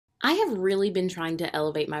I have really been trying to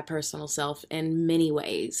elevate my personal self in many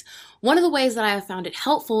ways. One of the ways that I have found it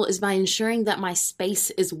helpful is by ensuring that my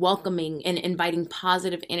space is welcoming and inviting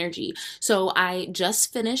positive energy. So I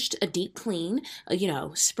just finished a deep clean,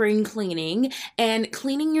 spring cleaning, and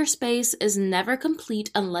cleaning your space is never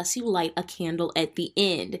complete unless you light a candle at the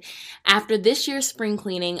end. After this year's spring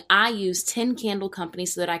cleaning, I used 10 Candle Company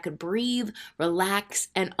so that I could breathe, relax,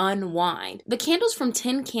 and unwind. The candles from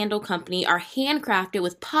 10 Candle Company are handcrafted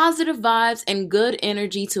with positive vibes and good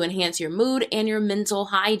energy to enhance your mood and your mental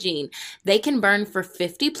hygiene. They can burn for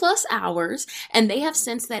 50 plus hours, and they have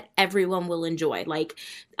scents that everyone will enjoy. Like,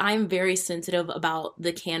 I'm very sensitive about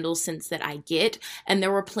the candle scents that I get, and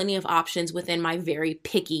there were plenty of options within my very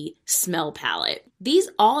picky smell palette. These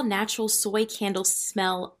all-natural soy candles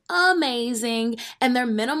smell amazing, and their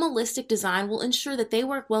minimalistic design will ensure that they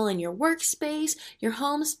work well in your workspace, your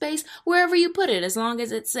home space, wherever you put it, as long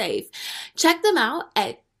as it's safe. Check them out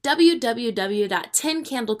at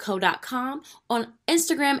www.10candleco.com, on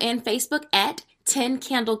Instagram and Facebook at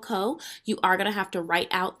 10candleco. You are going to have to write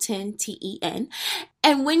out 10, T-E-N.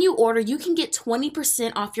 And when you order, you can get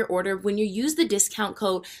 20% off your order when you use the discount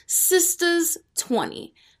code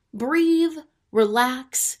SISTERS20. Breathe,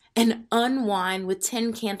 relax, and unwind with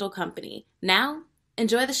 10 Candle Company. Now,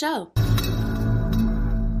 enjoy the show.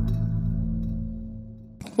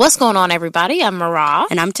 What's going on, everybody? I'm Mara.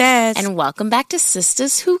 And I'm Taz. And welcome back to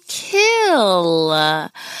Sisters Who Kill. All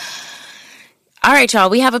right, y'all.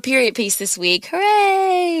 We have a period piece this week.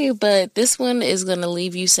 Hooray! But this one is going to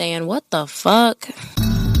leave you saying, what the fuck?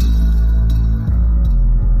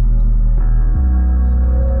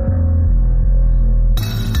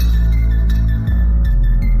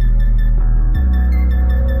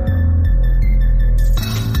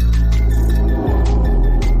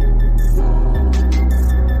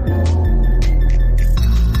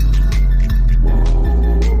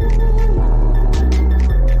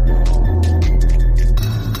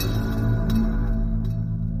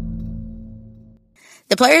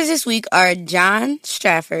 The players this week are John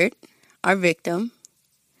Stratford, our victim,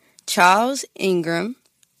 Charles Ingram,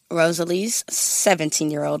 Rosa Lee's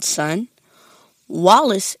 17-year-old son,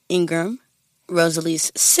 Wallace Ingram, Rosa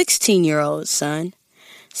Lee's 16-year-old son,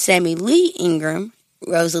 Sammy Lee Ingram,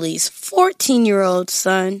 Rosa Lee's 14-year-old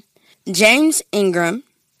son, James Ingram,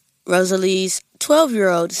 Rosa Lee's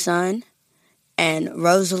 12-year-old son, and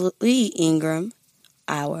Rosa Lee Ingram,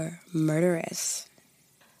 our murderess.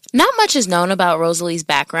 Not much is known about Rosa Lee's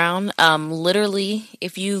background. Literally,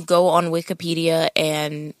 if you go on Wikipedia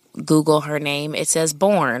and Google her name, it says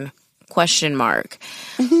born, ? Was she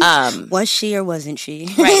or wasn't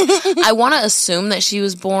she? Right. I want to assume that she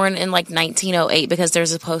was born in like 1908 because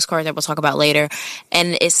there's a postcard that we'll talk about later.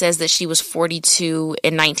 And it says that she was 42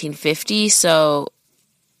 in 1950. So,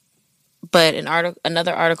 but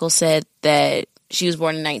another article said that she was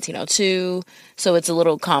born in 1902, so it's a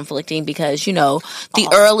little conflicting because, the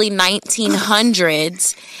early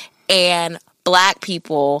 1900s and black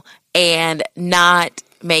people and not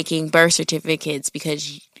making birth certificates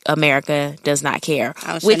because America does not care,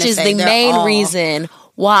 which is the main reason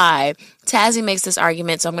why Tazzy makes this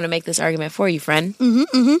argument, so I'm going to make this argument for you, friend.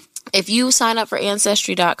 If you sign up for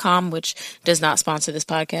Ancestry.com, which does not sponsor this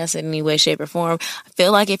podcast in any way, shape, or form, I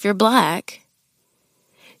feel like if you're black,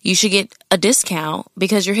 you should get a discount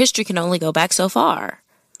because your history can only go back so far.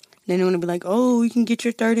 Then they want to be like, oh, you can get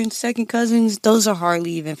your third and second cousins. Those are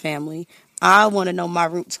hardly even family. I want to know my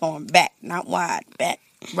roots going back, not wide back.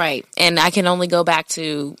 Right. And I can only go back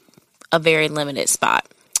to a very limited spot.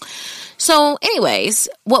 So anyways,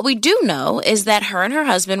 what we do know is that her and her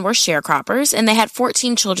husband were sharecroppers and they had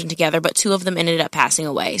 14 children together, but 2 of them ended up passing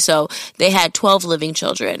away. So they had 12 living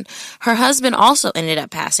children. Her husband also ended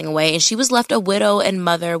up passing away and she was left a widow and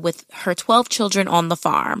mother with her 12 children on the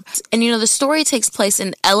farm. And the story takes place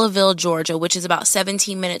in Ellaville, Georgia, which is about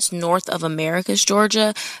 17 minutes north of Americus,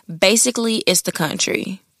 Georgia. Basically, it's the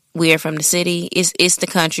country. We are from the city. It's the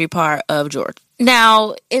country part of Georgia.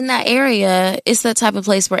 Now, in that area, it's that type of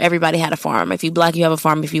place where everybody had a farm. If you black, you have a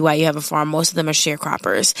farm. If you white, you have a farm. Most of them are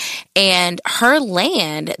sharecroppers. And her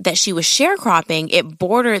land that she was sharecropping, it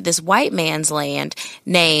bordered this white man's land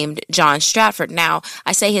named John Stratford. Now,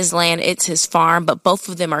 I say his land, it's his farm, but both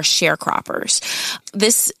of them are sharecroppers.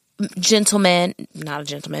 This John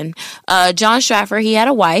Stratford, he had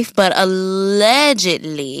a wife, but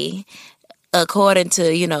allegedly, according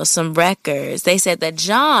to, some records, they said that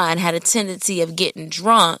John had a tendency of getting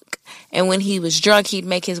drunk. And when he was drunk, he'd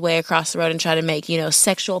make his way across the road and try to make,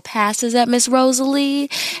 sexual passes at Miss Rosa Lee.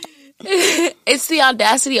 It's the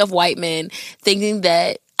audacity of white men thinking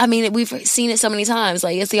that I mean, we've seen it so many times.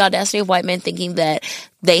 Like, it's the audacity of white men thinking that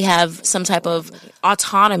they have some type of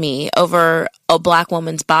autonomy over a black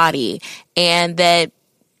woman's body and that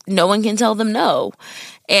no one can tell them no.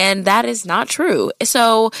 And that is not true.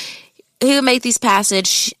 So he would make these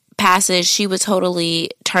passes, she would totally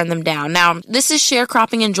turn them down. Now, this is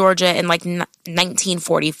sharecropping in Georgia in like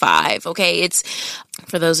 1945, okay? It's,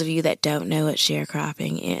 for those of you that don't know what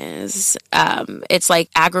sharecropping is, it's like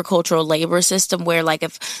agricultural labor system where, like,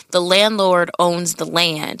 if the landlord owns the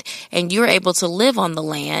land and you're able to live on the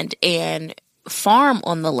land and farm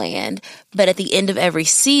on the land, but at the end of every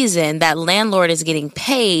season, that landlord is getting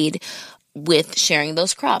paid with sharing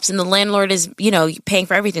those crops. And the landlord is, paying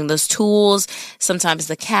for everything, those tools, sometimes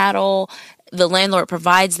the cattle. The landlord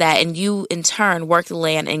provides that, and you in turn work the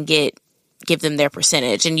land and give them their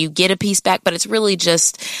percentage, and you get a piece back, but it's really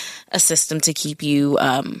just a system to keep you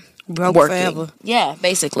broke working. Forever. Yeah,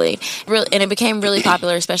 basically. And it became really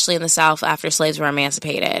popular, especially in the South after slaves were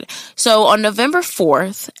emancipated. So on November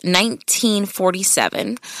 4th,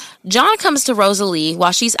 1947, John comes to Rosa Lee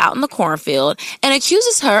while she's out in the cornfield and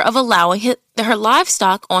accuses her of allowing her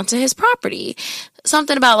livestock onto his property.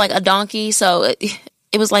 Something about like a donkey. So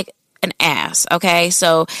it was like an ass, okay?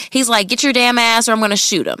 So he's like, get your damn ass or I'm going to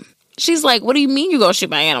shoot him. She's like, what do you mean you're going to shoot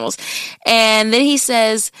my animals? And then he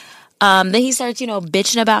says... then he starts,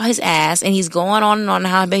 bitching about his ass, and he's going on and on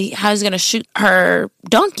how he's going to shoot her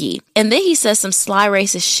donkey. And then he says some sly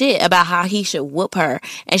racist shit about how he should whoop her.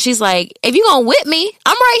 And she's like, if you going to whip me,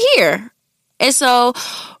 I'm right here. And so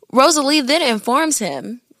Rosa Lee then informs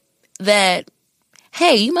him that,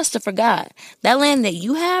 hey, you must have forgot that land that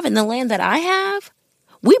you have and the land that I have,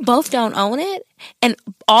 we both don't own it. And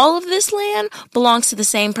all of this land belongs to the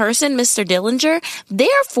same person, Mr. Dillinger.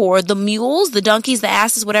 Therefore, the mules, the donkeys, the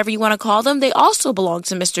asses, whatever you want to call them, they also belong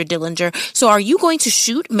to Mr. Dillinger. So are you going to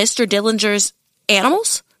shoot Mr. Dillinger's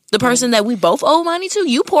animals? The person that we both owe money to?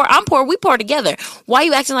 You poor, I'm poor, we poor together. Why are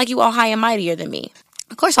you acting like you all high and mightier than me?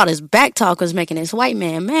 Of course, all this back talk was making this white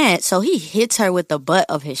man mad, so he hits her with the butt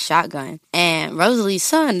of his shotgun. And Rosalie's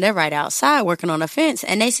son, they're right outside working on the fence,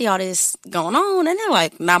 and they see all this going on, and they're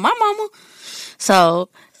like, not my mama. So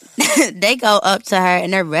they go up to her,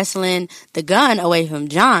 and they're wrestling the gun away from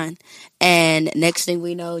John. And next thing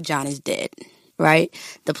we know, John is dead, right?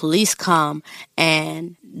 The police come,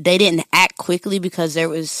 and they didn't act quickly because there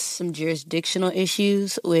was some jurisdictional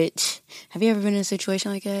issues, which, have you ever been in a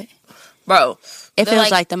situation like that? Bro, it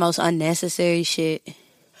feels like the most unnecessary shit.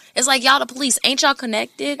 It's like, y'all the police, ain't y'all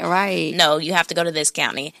connected? Right. No, you have to go to this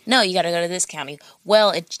county. No, you got to go to this county.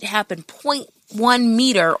 Well, it happened 0.1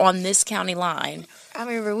 meter on this county line. I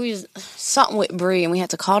remember we was something with Bree, and we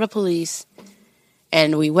had to call the police,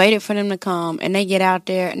 and we waited for them to come, and they get out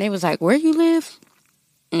there, and they was like, where you live?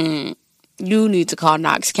 You need to call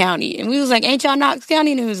Knox County. And we was like, ain't y'all Knox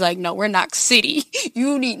County? And he was like, no, we're Knox City.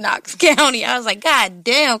 You need Knox County. I was like, God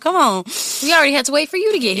damn, come on. We already had to wait for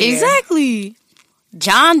you to get here. Exactly.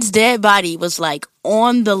 John's dead body was like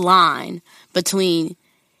on the line between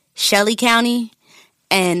Shelley County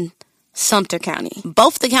and Sumter County.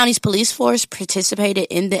 Both the county's police force participated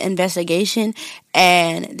in the investigation,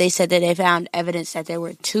 and they said that they found evidence that there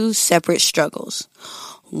were two separate struggles.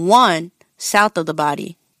 One south of the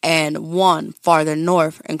body, and one farther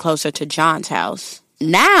north and closer to John's house.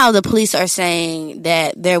 Now the police are saying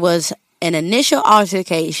that there was an initial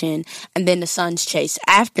altercation, and then the sons chased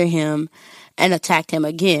after him and attacked him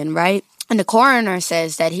again, right? And the coroner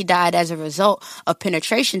says that he died as a result of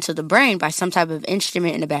penetration to the brain by some type of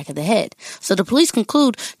instrument in the back of the head. So the police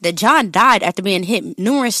conclude that John died after being hit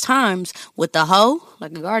numerous times with a hoe,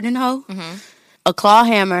 like a garden hoe, a claw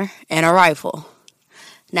hammer, and a rifle.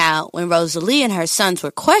 Now, when Rosa Lee and her sons were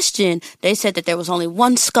questioned, they said that there was only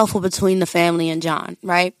one scuffle between the family and John,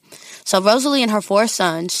 right? So Rosa Lee and her four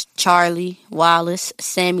sons, Charlie, Wallace,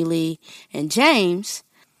 Sammy Lee, and James,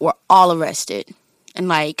 were all arrested. And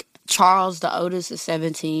like Charles, the oldest, is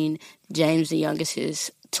 17. James, the youngest, is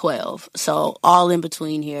 12. So all in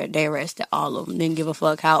between here, they arrested all of them. Didn't give a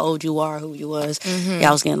fuck how old you are, who you was.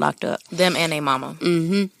 Y'all was getting locked up. Them and their mama.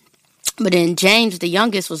 But then James, the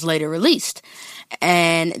youngest, was later released.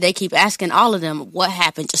 And they keep asking all of them, what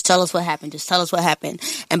happened? Just tell us what happened. Just tell us what happened.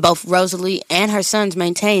 And both Rosa Lee and her sons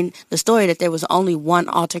maintain the story that there was only one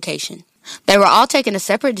altercation. They were all taken to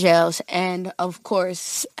separate jails and, of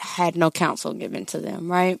course, had no counsel given to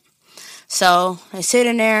them, right? So they sit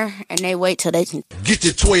in there and they wait till they can get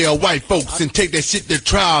your 12 white folks and take that shit to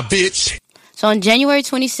trial, bitch. So on January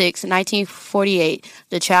 26, 1948,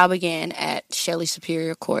 the trial began at Shelley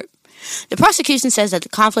Superior Court. The prosecution says that the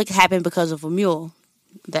conflict happened because of a mule,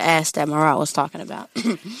 the ass that Marat was talking about.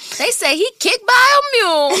 They say he kicked by a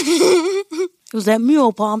mule. It was that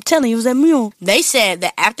mule, Pa. I'm telling you, it was that mule. They said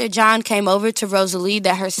that after John came over to Rosa Lee,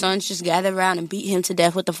 that her sons just gathered around and beat him to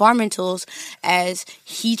death with the farming tools as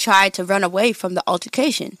he tried to run away from the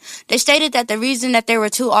altercation. They stated that the reason that there were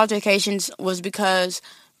 2 altercations was because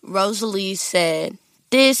Rosa Lee said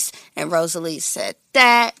this and Rosa Lee said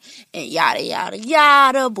that and yada, yada,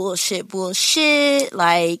 yada, bullshit.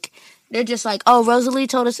 Like, they're just like, oh, Rosa Lee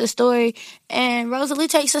told us this story, and Rosa Lee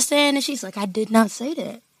takes a stand and she's like, I did not say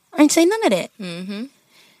that. I ain't say none of that. Mm-hmm.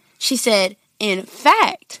 She said, in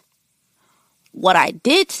fact, what I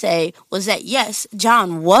did say was that, yes,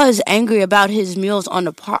 John was angry about his mules on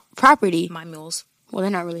the property. My mules. Well,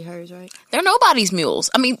 they're not really hers, right? They're nobody's mules.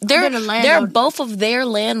 I mean, they're both of their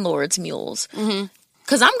landlord's mules. Mm-hmm.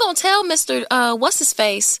 Because I'm going to tell Mr.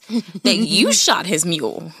 What's-his-face that you shot his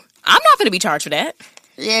mule. I'm not going to be charged for that.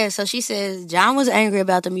 Yeah, so she says John was angry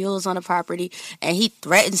about the mules on the property, and he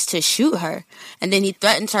threatens to shoot her. And then he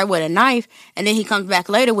threatens her with a knife, and then he comes back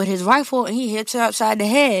later with his rifle, and he hits her upside the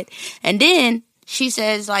head. And then she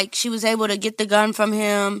says, like, she was able to get the gun from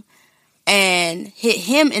him and hit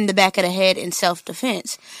him in the back of the head in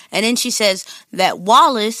self-defense. And then she says that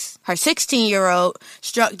Wallace, her 16-year-old,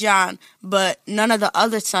 struck John, but none of the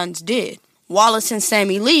other sons did. Wallace and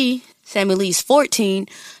Sammy Lee's 14,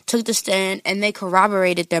 took the stand, and they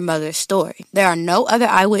corroborated their mother's story. There are no other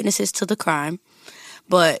eyewitnesses to the crime,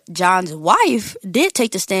 but John's wife did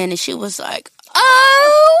take the stand, and she was like,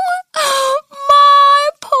 oh, my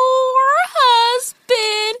poor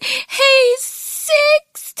husband, he's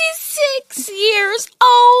 66 years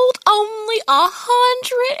old, only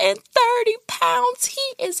 130 pounds.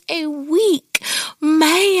 He is a weak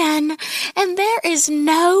man, and there is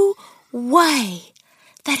no way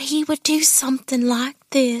that he would do something like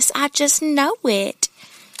this. I just know it.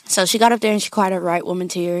 So she got up there and she cried her right woman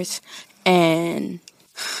tears. And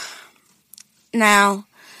now,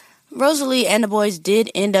 Rosa Lee and the boys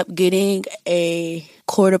did end up getting a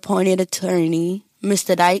court-appointed attorney,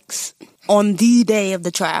 Mr. Dykes, on the day of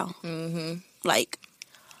the trial. Mm-hmm. Like,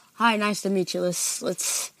 hi, nice to meet you.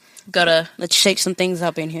 Let's shake some things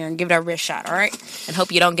up in here and give it our best shot, all right? And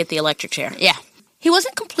hope you don't get the electric chair. Yeah. He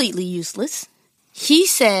wasn't completely useless. He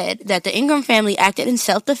said that the Ingram family acted in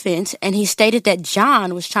self-defense, and he stated that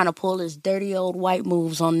John was trying to pull his dirty old white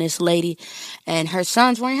moves on this lady, and her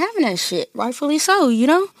sons weren't having that shit. Rightfully so, you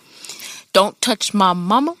know? Don't touch my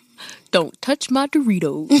mama. Don't touch my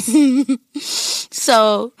Doritos.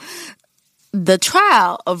 So, the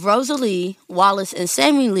trial of Rosa Lee, Wallace, and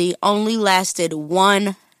Sammy Lee only lasted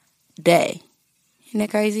 1 day. Isn't that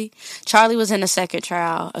crazy? Charlie was in a separate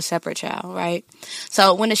trial, right?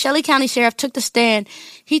 So when the Shelley County Sheriff took the stand,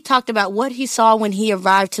 he talked about what he saw when he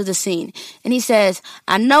arrived to the scene. And he says,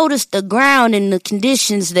 I noticed the ground and the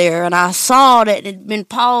conditions there, and I saw that it had been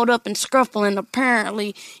pawed up and scruffling.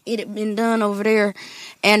 Apparently, it had been done over there.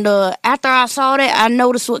 And after I saw that, I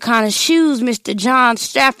noticed what kind of shoes Mr. John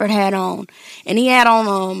Stafford had on. And he had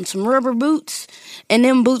on some rubber boots, and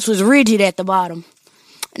them boots was rigid at the bottom.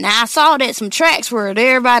 Now, I saw that some tracks were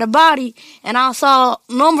there by the body, and I saw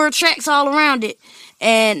a number of tracks all around it.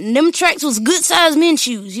 And them tracks was good-sized men's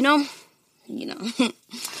shoes, you know? You know.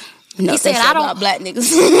 He said, I don't... about black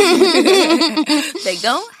niggas. They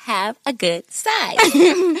don't have a good size.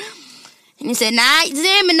 And he said, now, I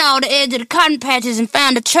examined all the edge of the cotton patches and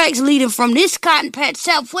found the tracks leading from this cotton patch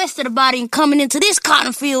southwest of the body and coming into this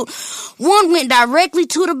cotton field. One went directly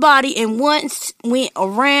to the body and one went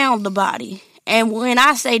around the body. And when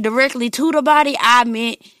I say directly to the body, I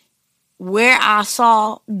meant where I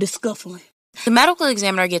saw the scuffling. The medical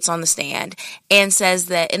examiner gets on the stand and says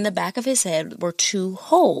that in the back of his head were 2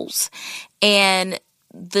 holes. And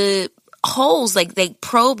the holes, like, they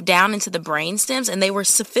probed down into the brain stems, and they were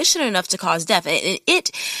sufficient enough to cause death.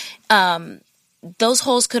 Those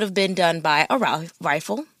holes could have been done by a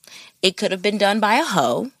rifle. It could have been done by a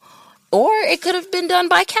hoe. Or it could have been done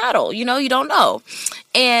by cattle. You know, you don't know.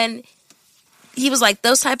 And he was like,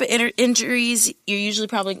 those type of injuries, you're usually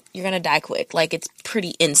you're going to die quick. Like, it's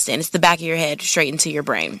pretty instant. It's the back of your head straight into your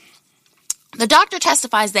brain. The doctor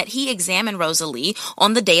testifies that he examined Rosa Lee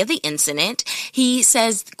on the day of the incident. He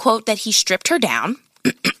says, quote, that he stripped her down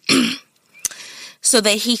so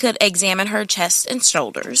that he could examine her chest and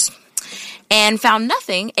shoulders, and found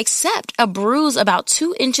nothing except a bruise about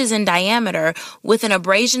 2 inches in diameter with an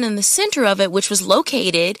abrasion in the center of it, which was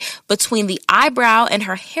located between the eyebrow and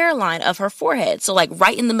her hairline of her forehead. So, like,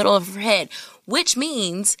 right in the middle of her head, which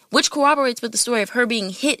corroborates with the story of her being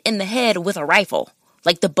hit in the head with a rifle.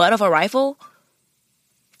 Like, the butt of a rifle?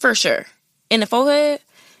 For sure. In the forehead?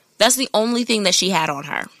 That's the only thing that she had on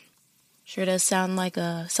her. Sure does sound like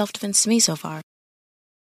a self-defense to me so far.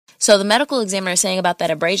 So the medical examiner is saying about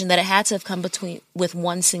that abrasion that it had to have come with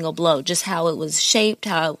one single blow, just how it was shaped,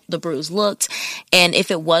 how the bruise looked. And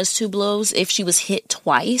if it was 2 blows, if she was hit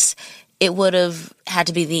twice, it would have had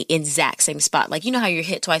to be the exact same spot. Like, you know how you're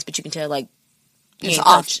hit twice, but you can tell, like, it's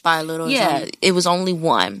off by a little. Yeah, it was only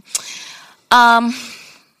one. The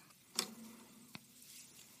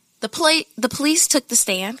police took the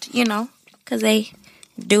stand, you know, because they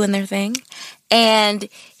doing their thing. And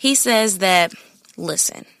he says that,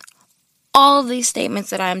 listen, all of these statements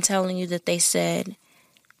that I'm telling you that they said,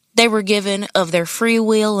 they were given of their free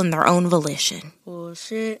will and their own volition.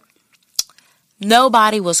 Bullshit.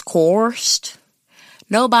 Nobody was coerced.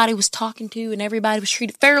 Nobody was talking to, and everybody was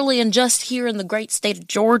treated fairly and just here in the great state of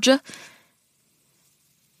Georgia.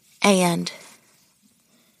 And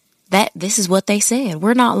this is what they said.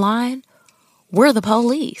 We're not lying. We're the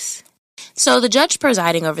police. So the judge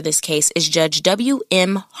presiding over this case is Judge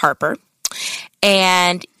W.M. Harper.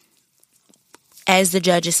 And as the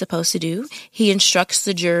judge is supposed to do, he instructs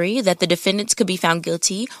the jury that the defendants could be found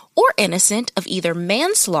guilty or innocent of either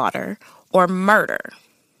manslaughter or murder.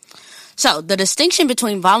 So, the distinction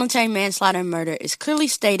between voluntary manslaughter and murder is clearly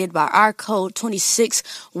stated by our code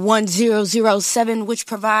 261007, which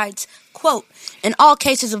provides, quote, in all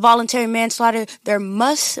cases of voluntary manslaughter, there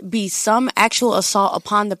must be some actual assault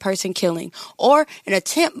upon the person killing, or an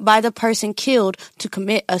attempt by the person killed to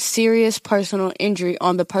commit a serious personal injury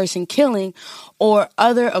on the person killing, or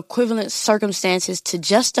other equivalent circumstances to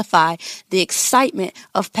justify the excitement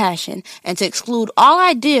of passion, and to exclude all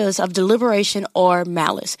ideas of deliberation or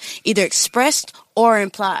malice, either expressed or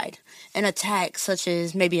implied. An attack, such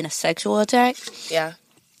as maybe in a sexual attack. Yeah.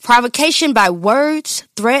 Provocation by words,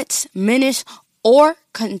 threats, menace, or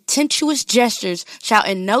contemptuous gestures shall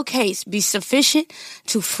in no case be sufficient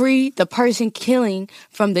to free the person killing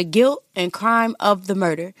from the guilt and crime of the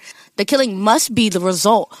murder. The killing must be the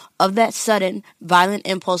result of that sudden, violent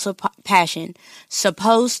impulse of passion,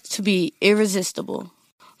 supposed to be irresistible.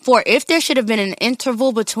 For if there should have been an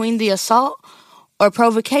interval between the assault or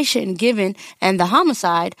provocation given and the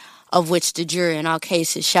homicide, of which the jury in all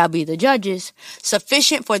cases shall be the judges,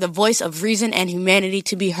 sufficient for the voice of reason and humanity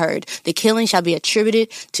to be heard, the killing shall be attributed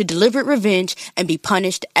to deliberate revenge and be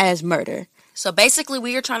punished as murder. So basically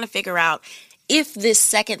we are trying to figure out if this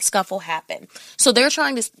second scuffle happened. So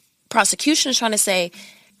prosecution is trying to say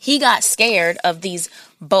he got scared of these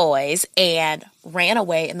boys and ran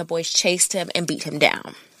away, and the boys chased him and beat him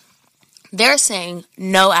down. They're saying,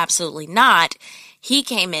 no, absolutely not. He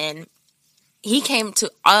came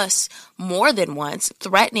to us more than once,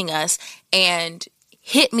 threatening us, and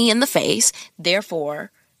hit me in the face,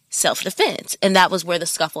 therefore self-defense. And that was where the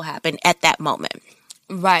scuffle happened at that moment.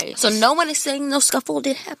 Right. So no one is saying no scuffle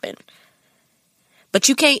did happen. But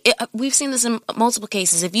you can't, we've seen this in multiple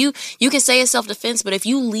cases. If you can say it's self-defense, but if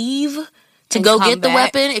you leave to go get the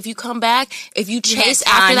weapon, if you come back, if you chase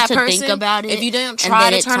after that person, think about it, if you don't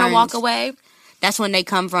try to turn and walk away. That's when they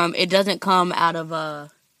come from. It doesn't come out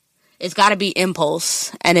of it's got to be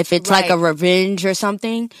impulse. And if it's like a revenge or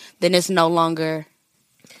something, then it's no longer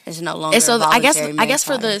and so I guess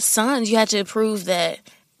for the sons, you had to prove that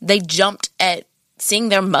they jumped at seeing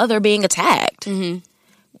their mother being attacked. Mm-hmm.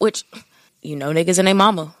 Which, you know, niggas and their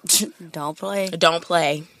mama. Don't play. Don't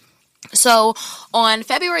play. So, on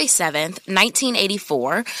February 7th,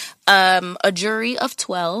 1984, a jury of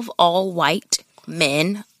 12 all-white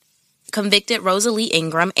men convicted Rosa Lee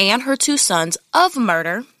Ingram and her 2 sons of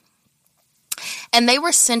murder, and they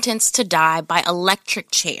were sentenced to die by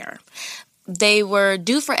electric chair. They were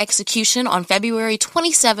due for execution on February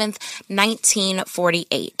 27th,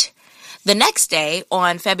 1948. The next day,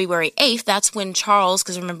 on February 8th, that's when Charles,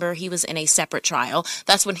 because remember, he was in a separate trial,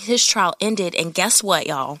 that's when his trial ended, and guess what,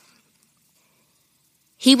 y'all?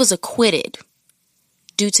 He was acquitted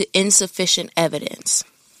due to insufficient evidence.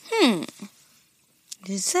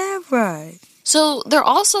 Is that right? So there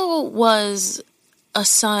also was a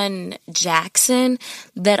son, Jackson,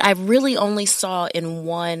 that I really only saw in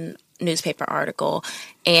one newspaper article,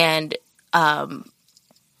 and so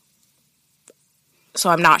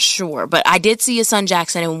I'm not sure, but I did see a son,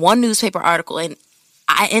 Jackson, in one newspaper article, and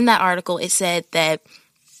in that article it said that,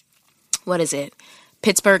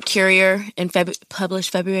 Pittsburgh Courier published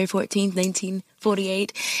February 14th,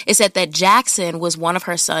 1948. It said that Jackson was one of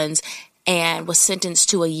her sons and was sentenced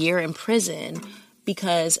to a year in prison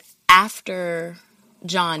because after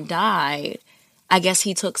John died, I guess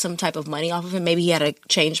he took some type of money off of him. Maybe he had a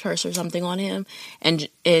change purse or something on him, and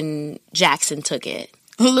Jackson took it.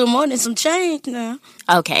 A little more than some change now.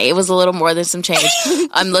 Okay, it was a little more than some change.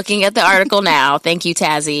 I'm looking at the article now. Thank you,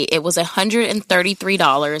 Tazzy. It was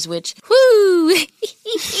 $133, which, whoo!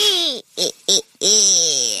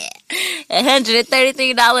 $133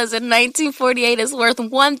 in 1948 is worth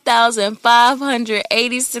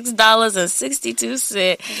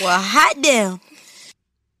 $1,586.62. Well, hot damn.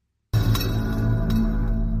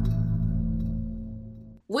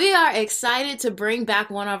 We are excited to bring back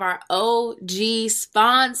one of our OG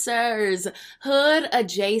sponsors, Hood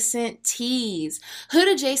Adjacent Tees. Hood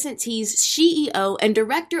Adjacent Tees CEO and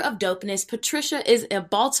Director of Dopeness, Patricia, is a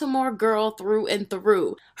Baltimore girl through and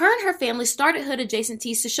through. Her and her family started Hood Adjacent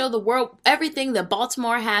Tees to show the world everything that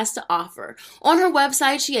Baltimore has to offer. On her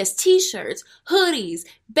website, she has t-shirts, hoodies,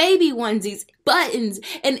 baby onesies, buttons,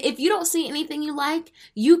 and if you don't see anything you like,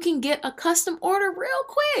 you can get a custom order real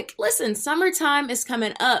quick. Listen, summertime is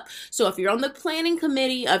coming up, so if you're on the planning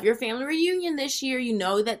committee of your family reunion this year, you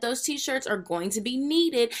know that those t-shirts are going to be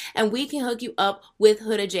needed, and we can hook you up with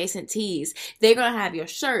Hood Adjacent Tees. They're going to have your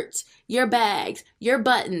shirts, your bags, your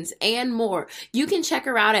buttons, and more. You can check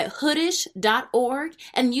her out at hoodish.org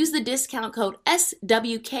and use the discount code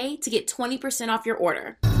SWK to get 20% off your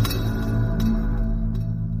order.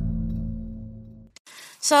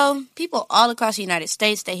 So people all across the United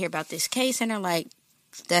States, they hear about this case and they're like,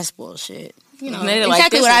 that's bullshit. You know,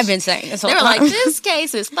 exactly what I've been saying. They were like, this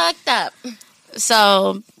case is fucked up.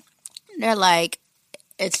 So they're like,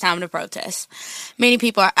 it's time to protest. Many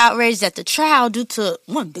people are outraged at the trial due to,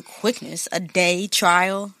 one, the quickness, a day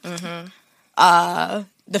trial. Mm-hmm.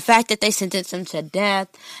 The fact that they sentenced him to death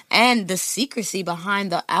and the secrecy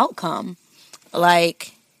behind the outcome.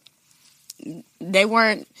 Like, they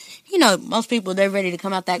weren't, you know, most people, they're ready to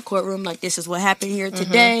come out that courtroom like, this is what happened here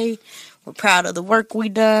today. We're proud of the work we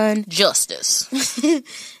done. Justice.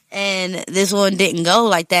 And this one didn't go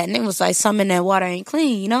like that. And it was like, something in that water ain't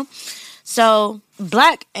clean, you know? So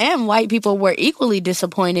black and white people were equally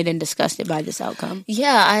disappointed and disgusted by this outcome.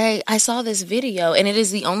 Yeah, I saw this video, and it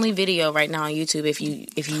is the only video right now on YouTube if you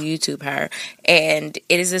YouTube her. And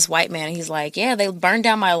it is this white man. He's like, yeah, they burned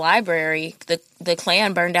down my library. The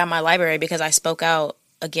Klan burned down my library because I spoke out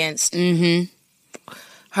against her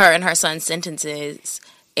and her son's sentences.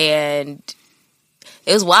 And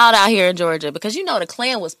it was wild out here in Georgia because, you know, the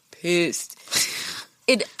Klan was pissed.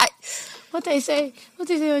 What they say on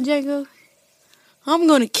Django? I'm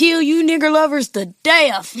gonna kill you nigger lovers to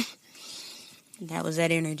death. That was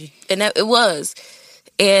that energy. And it was.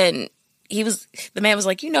 And the man was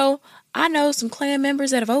like, you know, I know some Klan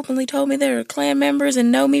members that have openly told me they're Klan members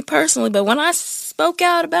and know me personally, but when I spoke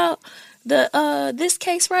out about this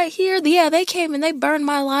case right here, yeah, they came and they burned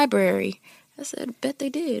my library. I said, bet they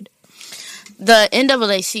did. The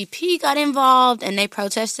NAACP got involved and they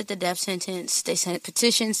protested the death sentence. They sent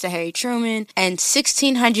petitions to Harry Truman, and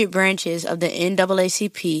 1,600 branches of the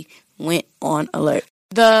NAACP went on alert.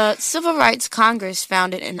 The Civil Rights Congress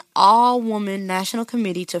founded an all-woman national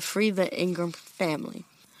committee to free the Ingram family.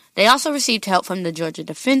 They also received help from the Georgia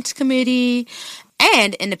Defense Committee,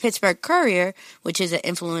 and in the Pittsburgh Courier, which is an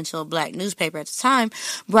influential black newspaper at the time,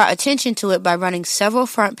 brought attention to it by running several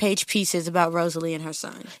front-page pieces about Rosa Lee and her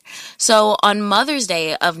son. So on Mother's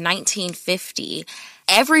Day of 1950,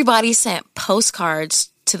 everybody sent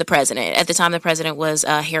postcards to the president. At the time, the president was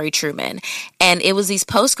Harry Truman. And it was these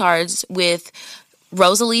postcards with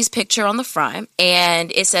Rosa Lee's picture on the front,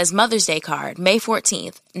 and it says Mother's Day card, May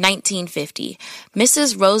 14th, 1950.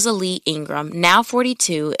 Mrs. Rosa Lee Ingram, now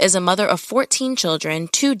 42, is a mother of 14 children,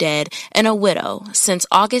 2 dead, and a widow since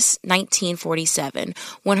August 1947,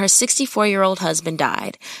 when her 64-year-old husband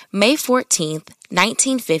died. May 14th,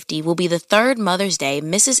 1950 will be the third Mother's Day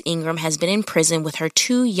Mrs. Ingram has been in prison with her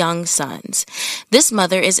 2 young sons. This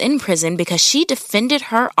mother is in prison because she defended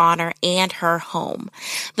her honor and her home.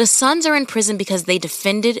 The sons are in prison because they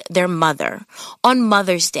defended their mother. On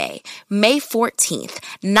Mother's Day, May 14th,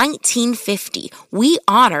 1950, we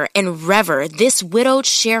honor and revere this widowed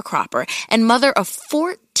sharecropper and mother of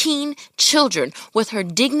 14 children with her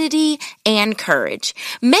dignity and courage.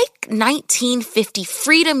 Make 1950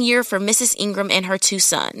 Freedom Year for Mrs. Ingram and her 2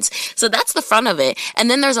 sons. So that's the front of it. And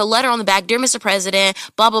then there's a letter on the back, Dear Mr. President,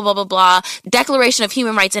 blah, blah, blah, blah, blah. Declaration of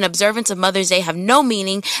Human Rights and observance of Mother's Day have no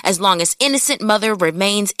meaning as long as innocent mother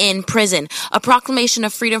remains in prison. A proclamation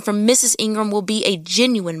of freedom from Mrs. Ingram will be a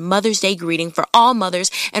genuine Mother's Day greeting for all mothers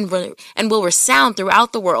and will resound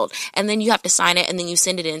throughout the world. And then you have to sign it and then you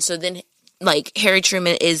send it in. So then, like, Harry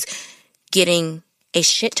Truman is getting a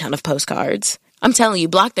shit ton of postcards. I'm telling you,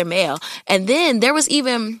 block their mail. And then there was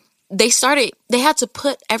even, they had to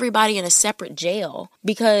put everybody in a separate jail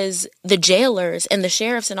because the jailers and the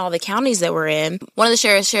sheriffs in all the counties that we're in, one of the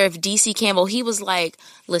sheriffs, Sheriff D.C. Campbell, he was like,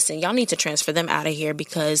 listen, y'all need to transfer them out of here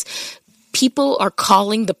because people are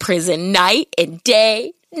calling the prison night and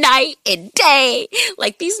day night and day.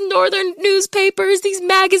 Like these northern newspapers, these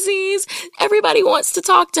magazines, everybody wants to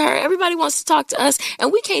talk to her. Everybody wants to talk to us.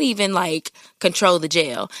 And we can't even like control the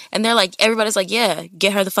jail. And they're like, everybody's like, yeah,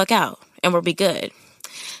 get her the fuck out and we'll be good.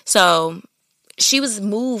 So she was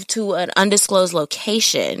moved to an undisclosed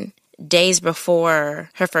location days before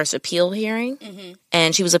her first appeal hearing. Mm-hmm.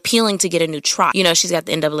 And she was appealing to get a new trial. You know, she's got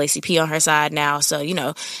the NAACP on her side now. So, you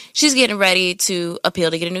know, she's getting ready to appeal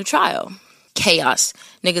to get a new trial. Chaos.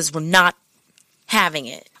 Niggas were not having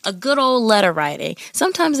it. A good old letter writing.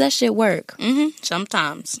 Sometimes that shit work. Mm-hmm.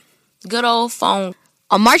 Sometimes. Good old phone.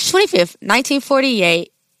 On March 25th,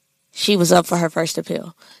 1948, she was up for her first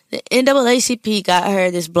appeal. The NAACP got her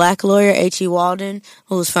this black lawyer, H.E. Walden,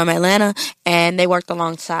 who was from Atlanta, and they worked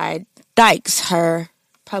alongside Dykes, her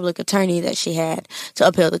public attorney that she had, to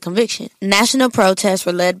appeal the conviction. National protests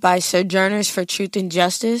were led by Sojourners for Truth and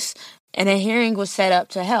Justice, and a hearing was set up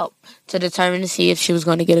to help to determine to see if she was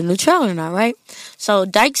going to get a new trial or not, right? So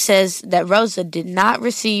Dykes says that Rosa did not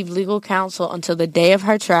receive legal counsel until the day of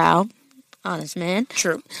her trial. Honest man.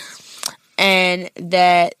 True. And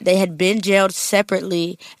that they had been jailed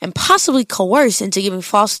separately and possibly coerced into giving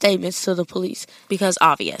false statements to the police. Because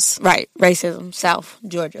obvious. Right. Racism. South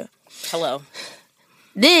Georgia. Hello.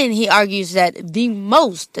 Then he argues that the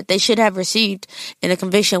most that they should have received in a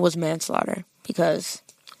conviction was manslaughter because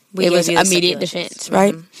it was immediate defense,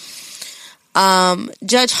 right? Mm-hmm.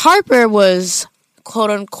 Judge Harper was quote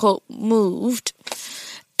unquote moved,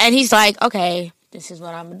 and he's like, okay, this is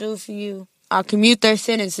what I'm gonna do for you. I'll commute their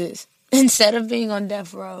sentences. Instead of being on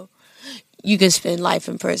death row, you can spend life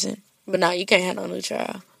in prison. But now you can't have no new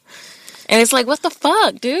trial. And it's like, what the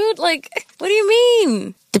fuck, dude? Like, what do you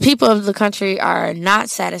mean? The people of the country are not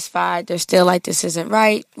satisfied. They're still like, this isn't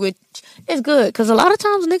right, which is good. Because a lot of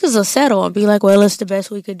times niggas will settle and be like, well, it's the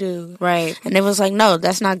best we could do. Right. And they was like, no,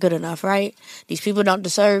 that's not good enough, right? These people don't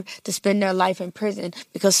deserve to spend their life in prison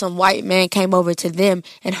because some white man came over to them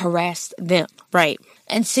and harassed them. Right.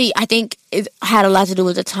 And see, I think it had a lot to do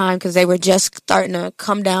with the time because they were just starting to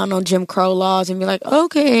come down on Jim Crow laws and be like,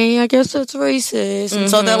 okay, I guess that's racist. Mm-hmm. And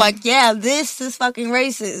so they're like, yeah, this is fucking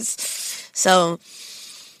racist. So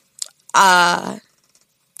a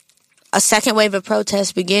second wave of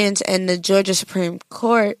protest begins and the Georgia Supreme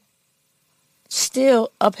Court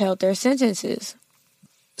still upheld their sentences.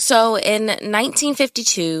 So in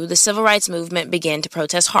 1952, the civil rights movement began to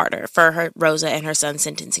protest harder for Rosa and her son's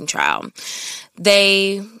sentencing trial.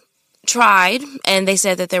 They tried, and they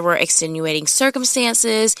said that there were extenuating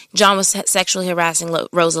circumstances. John was sexually harassing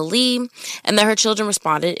Rosa Lee, and that her children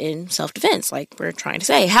responded in self-defense, like we're trying to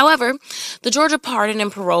say. However, the Georgia Pardon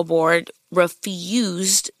and Parole Board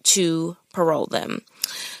refused to parole them.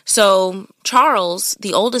 So Charles,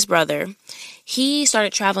 the oldest brother, he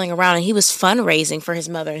started traveling around and he was fundraising for his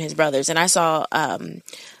mother and his brothers. And I saw an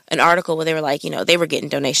article where they were like, you know, they were getting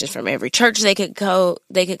donations from every church they could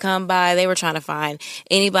come by. They were trying to find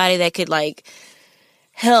anybody that could like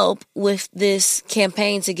help with this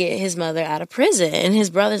campaign to get his mother out of prison and his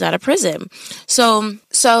brothers out of prison. So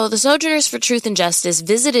the Sojourners for Truth and Justice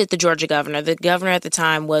visited the Georgia governor. The governor at the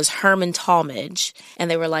time was Herman Talmadge. And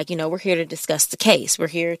they were like, you know, we're here to discuss the case. We're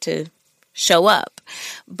here to show up.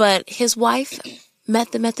 But his wife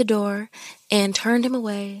met them at the door and turned him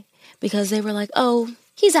away because they were like, oh,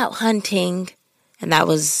 he's out hunting. And that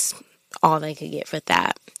was all they could get for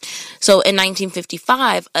that. So in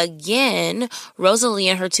 1955, again, Rosa Lee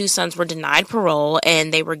and her two sons were denied parole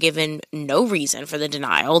and they were given no reason for the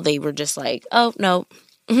denial. They were just like, oh, no.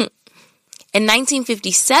 In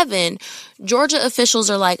 1957, Georgia officials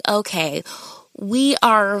are like, okay, we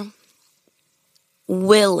are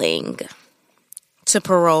willing to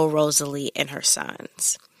parole Rosa Lee and her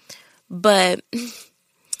sons. But,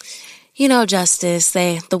 you know, justice,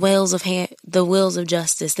 the wheels of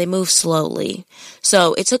justice, they move slowly.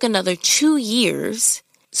 So it took another 2 years.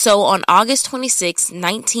 So on August 26,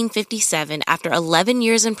 1957, after 11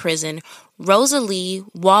 years in prison, Rosa Lee,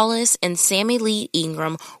 Wallace, and Sammy Lee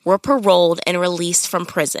Ingram were paroled and released from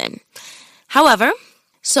prison. However,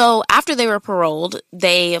 so after they were paroled,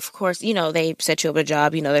 they, of course, you know, they set you up a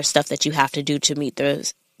job. You know, there's stuff that you have to do to meet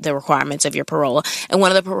the requirements of your parole. And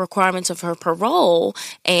one of the requirements of her parole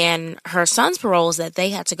and her son's parole is that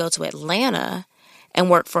they had to go to Atlanta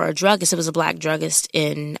and work for a druggist. It was a black druggist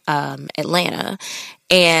in Atlanta.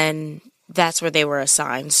 And that's where they were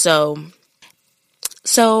assigned. So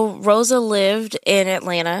Rosa lived in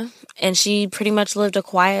Atlanta and she pretty much lived a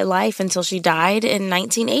quiet life until she died in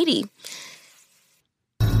 1980.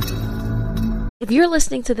 If you're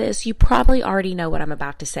listening to this, you probably already know what I'm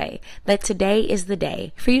about to say, that today is the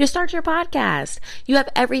day for you to start your podcast. You have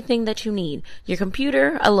everything that you need: your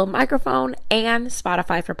computer, a little microphone, and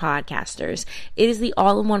Spotify for podcasters. It is the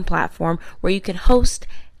all-in-one platform where you can host,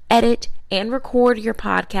 edit, and record your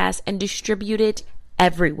podcast and distribute it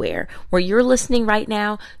everywhere. Where you're listening right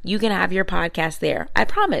now, you can have your podcast there. I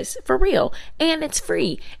promise, for real. And it's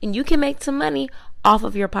free. And you can make some money off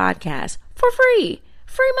of your podcast for free.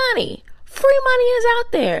 Free money. Free money is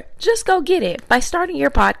out there. Just go get it by starting your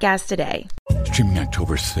podcast today. Streaming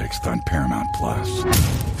October 6th on Paramount Plus.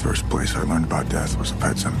 First place I learned about death was a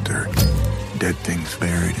pet cemetery. Dead things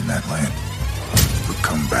buried in that land would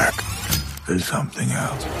come back. There's something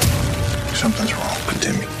else. Something's wrong with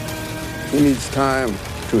Timmy. He needs time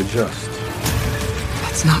to adjust.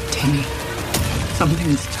 That's not Timmy.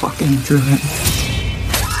 Something's talking through him.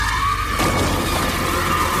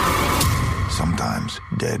 Sometimes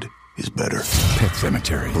dead is better. Pet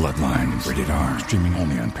Cemetery, Bloodlines, rated R. Streaming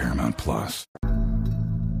only on Paramount Plus.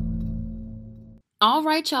 All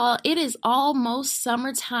right, y'all, it is almost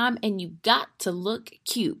summertime and you got to look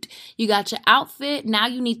cute. You got your outfit, now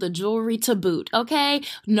you need the jewelry to boot, okay?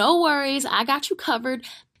 No worries, I got you covered.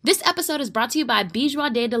 This episode is brought to you by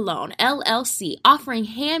Bijoux de Lone, LLC, offering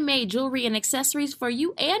handmade jewelry and accessories for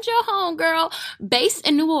you and your homegirl, based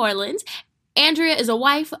in New Orleans. Andrea is a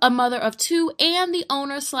wife, a mother of two, and the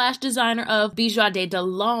owner/designer of Bijoux de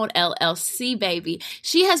Lone, LLC, baby.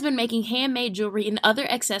 She has been making handmade jewelry and other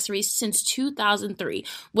accessories since 2003.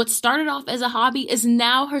 What started off as a hobby is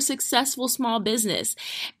now her successful small business.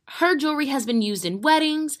 Her jewelry has been used in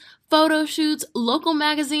weddings, photo shoots, local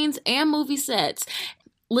magazines, and movie sets.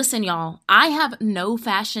 Listen, y'all, I have no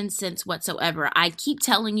fashion sense whatsoever. I keep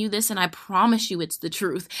telling you this and I promise you it's the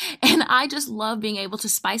truth. And I just love being able to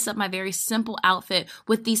spice up my very simple outfit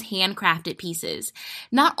with these handcrafted pieces.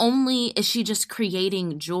 Not only is she just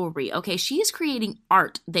creating jewelry, okay, she is creating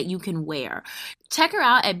art that you can wear. Check her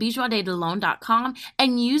out at bijoudedelone.com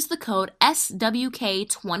and use the code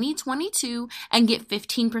SWK2022 and get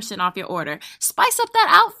 15% off your order. Spice up that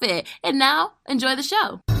outfit. And now, enjoy the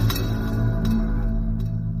show.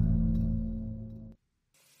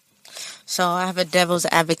 So I have a devil's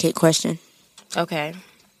advocate question. Okay.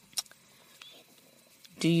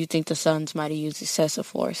 Do you think the Suns might have used excessive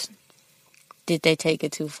force? Did they take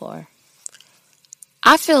it too far?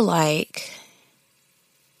 I feel like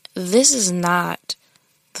this is not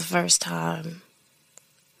the first time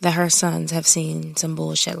that her sons have seen some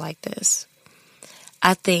bullshit like this.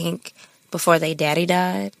 I think before their daddy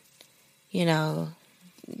died,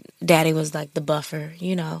 daddy was like the buffer,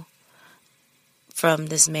 from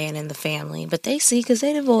this man and the family. But they see because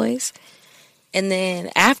they the boys. And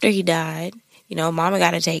then after he died, mama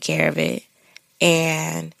got to take care of it.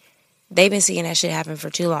 And they've been seeing that shit happen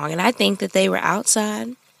for too long. And I think that they were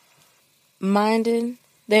outside doing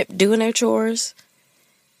their chores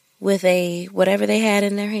with whatever they had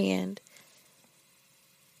in their hand.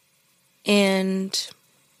 And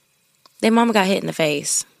their mama got hit in the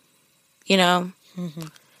face, Mm-hmm.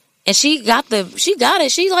 And she got it. She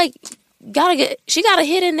got a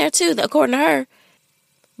hit in there too, according to her.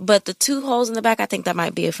 But the two holes in the back, I think that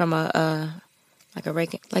might be from a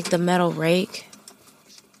rake, like the metal rake.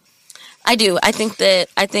 I do. I think that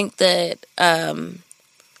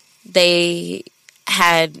they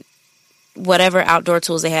had whatever outdoor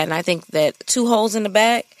tools they had, and I think that two holes in the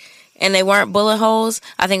back, and they weren't bullet holes.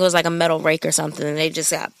 I think it was like a metal rake or something, and they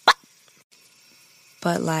just got.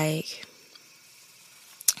 But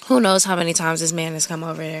who knows how many times this man has come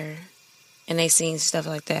over there. And they seen stuff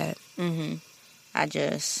like that. Mm-hmm.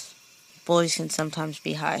 Boys can sometimes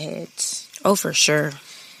be hotheads. Oh, for sure.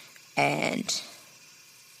 And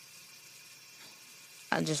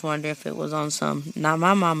I just wonder if it was on some not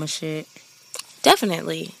my mama shit.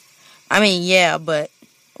 Definitely. I mean, yeah, but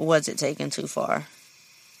was it taken too far?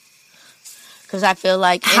 Because I feel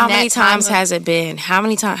like how many times has it been? How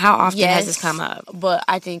often has this come up? But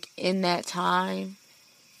I think in that time,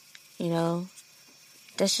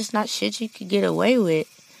 that's just not shit you could get away with.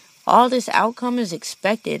 All this outcome is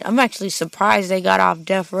expected. I'm actually surprised they got off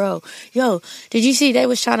death row. Yo, did you see they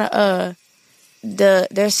was trying to,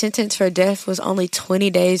 their sentence for death was only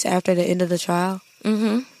 20 days after the end of the trial?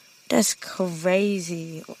 Mm-hmm. That's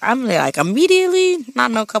crazy. I'm like, immediately?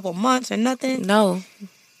 Not no couple months or nothing? No.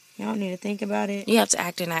 You don't need to think about it. You have to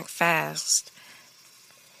act and act fast.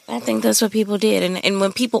 I think that's what people did. And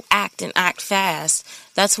when people act and act fast,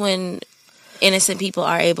 that's when innocent people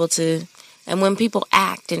are able to, and when people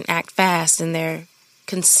act and act fast and they're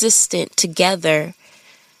consistent together,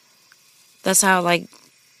 that's how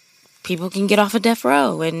people can get off of death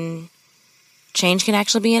row and change can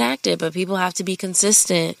actually be enacted, but people have to be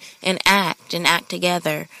consistent and act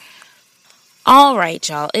together. All right,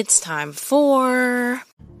 y'all, it's time for...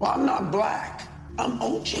 Well, I'm not black. I'm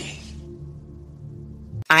OJ.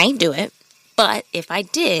 I ain't do it, but if I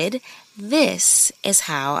did, this is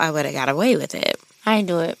how I would have got away with it. I ain't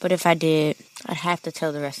do it, but if I did, I'd have to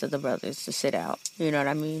tell the rest of the brothers to sit out. You know what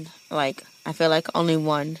I mean? Like, I feel like only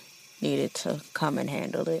one needed to come and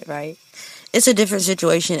handle it, right? It's a different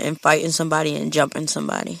situation in fighting somebody and jumping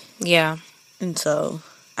somebody. Yeah. And so,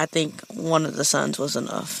 I think one of the sons was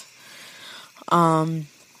enough. I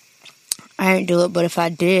didn't do it, but if I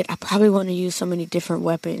did, I probably wouldn't have used so many different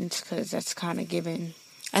weapons, because that's kind of given.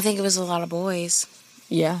 I think it was a lot of boys.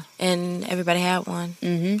 Yeah. And everybody had one.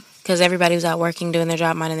 Mm-hmm. Because everybody was out working, doing their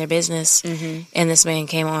job, minding their business. Mm-hmm. And this man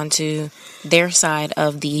came on to their side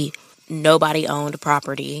of the nobody-owned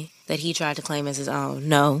property that he tried to claim as his own.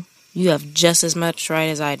 No, you have just as much right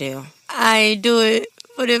as I do. I ain't do it,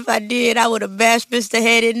 but if I did, I would have bashed Mr.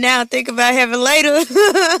 Headed now. Think about heaven later.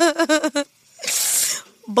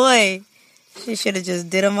 Boy, she should have just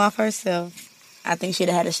did him off herself. I think she'd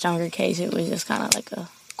have had a stronger case. It was just kind of like a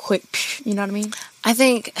quick, you know what I mean? I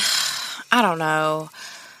think, I don't know.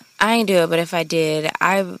 I ain't do it, but if I did,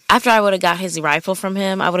 after I would have got his rifle from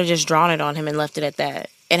him, I would have just drawn it on him and left it at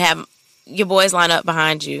that. And have your boys line up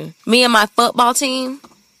behind you. Me and my football team,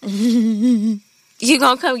 you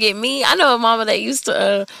gonna come get me? I know a mama that used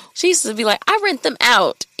to, she used to be like, I rent them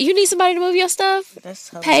out. You need somebody to move your stuff?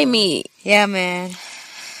 Pay me. Yeah, man.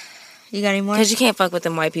 You got any more? Because you can't fuck with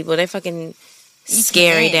them white people. They're fucking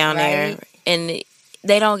scary down there. And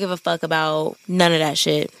they don't give a fuck about none of that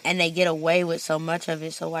shit. And they get away with so much of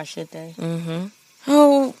it, so why should they? Mm-hmm.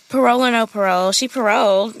 Oh, parole or no parole. She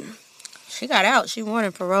paroled. She got out. She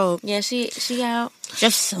wanted parole. Yeah, she out.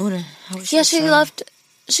 Just sooner. Yeah, she left.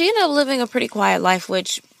 She ended up living a pretty quiet life,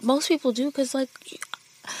 which most people do, because, like,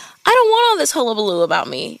 I don't want all this hullabaloo about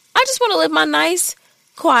me. I just want to live my nice,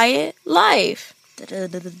 quiet life.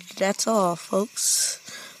 That's all, folks.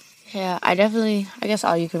 Yeah, I guess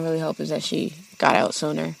all you can really hope is that she got out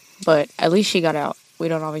sooner. But at least she got out. We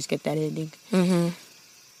don't always get that ending. Mm-hmm.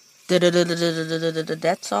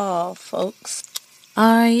 That's all, folks.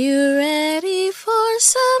 Are you ready for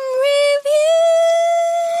some reviews?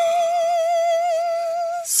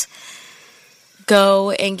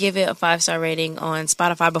 Go and give it a 5-star rating on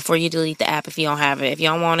Spotify before you delete the app if you don't have it. If you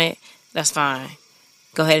don't want it, that's fine.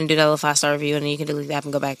 Go ahead and do that little 5-star review, and then you can delete the app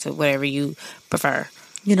and go back to whatever you prefer.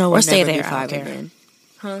 You know, we'll or stay never there. Be 5 again.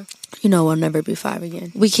 Huh? You know, we'll never be 5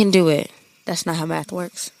 again. We can do it. That's not how math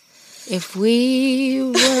works. If we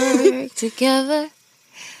work together,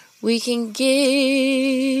 we can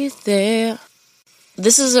get there.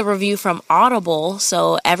 This is a review from Audible,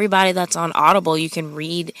 so everybody that's on Audible, you can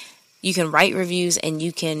write reviews and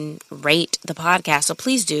you can rate the podcast. So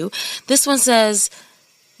please do. This one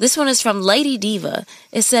is from Lady Diva.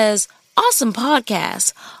 It says, awesome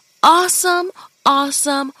podcast. Awesome,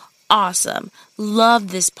 awesome, awesome.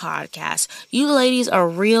 Love this podcast. You ladies are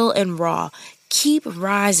real and raw. Keep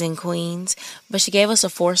rising, queens. But she gave us a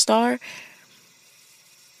 4-star.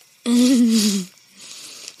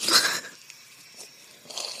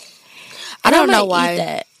 I don't know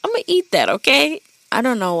why. I'm going to eat that, okay? I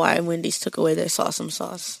don't know why Wendy's took away their Sawsome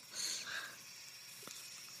sauce.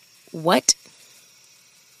 What?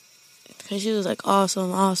 Because she was like,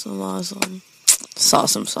 awesome, awesome, awesome.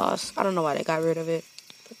 Sawsome sauce. I don't know why they got rid of it.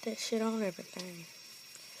 Put that shit on everything.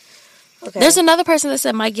 Okay. There's another person that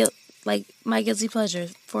said my guilty pleasure,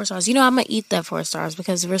 4 stars. You know, I'm going to eat that 4 stars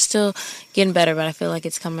because we're still getting better, but I feel like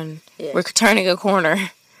it's coming. Yeah. We're turning a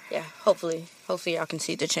corner. Yeah, hopefully. Hopefully y'all can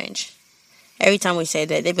see the change. Every time we say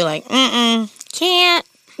that, they be like, can't.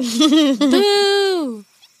 Boo.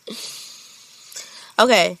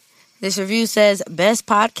 Okay. This review says, best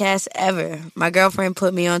podcast ever. My girlfriend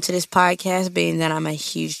put me onto this podcast, being that I'm a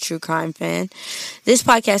huge true crime fan. This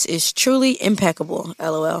podcast is truly impeccable,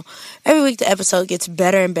 LOL. Every week the episode gets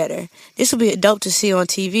better and better. This will be dope to see on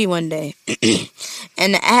TV one day.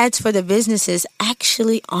 And the ads for the businesses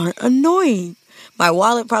actually aren't annoying. My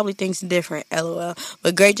wallet probably thinks different, LOL.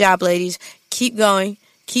 But great job, ladies. Keep going,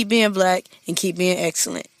 keep being black, and keep being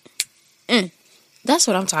excellent. That's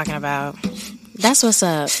what I'm talking about. That's what's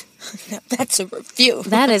up. That's a review.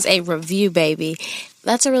 That is a review, baby.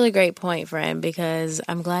 That's a really great point, friend, because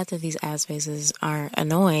I'm glad that these ad spaces aren't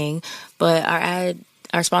annoying, but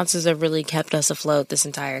our sponsors have really kept us afloat this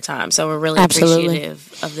entire time. So we're really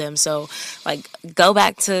appreciative of them. So, like, go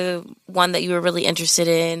back to one that you were really interested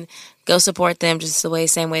in. Go support them just the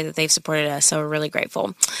same way that they've supported us. So we're really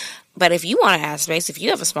grateful. But if you want an ad space, if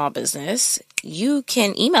you have a small business, you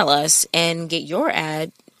can email us and get your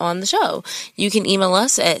ad on the show. You can email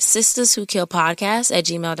us at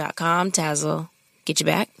sistershowkillpodcast@gmail.com. Tazzle, get you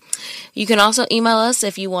back. You can also email us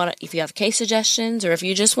if you have case suggestions or if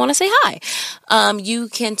you just want to say hi. You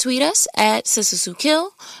can tweet us at Sisters Who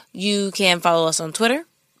Kill. You can follow us on Twitter.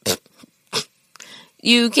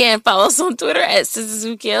 You can follow us on Twitter at Sisters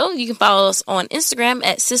Who Kill. You can follow us on Instagram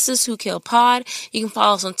at Sisters Who Kill Pod. You can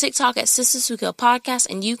follow us on TikTok at Sisters Who Kill Podcast,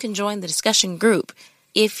 and you can join the discussion group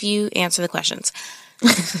if you answer the questions.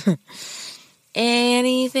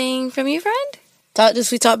 Anything from you, friend? Talk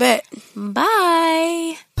this, we talk back.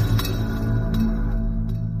 Bye.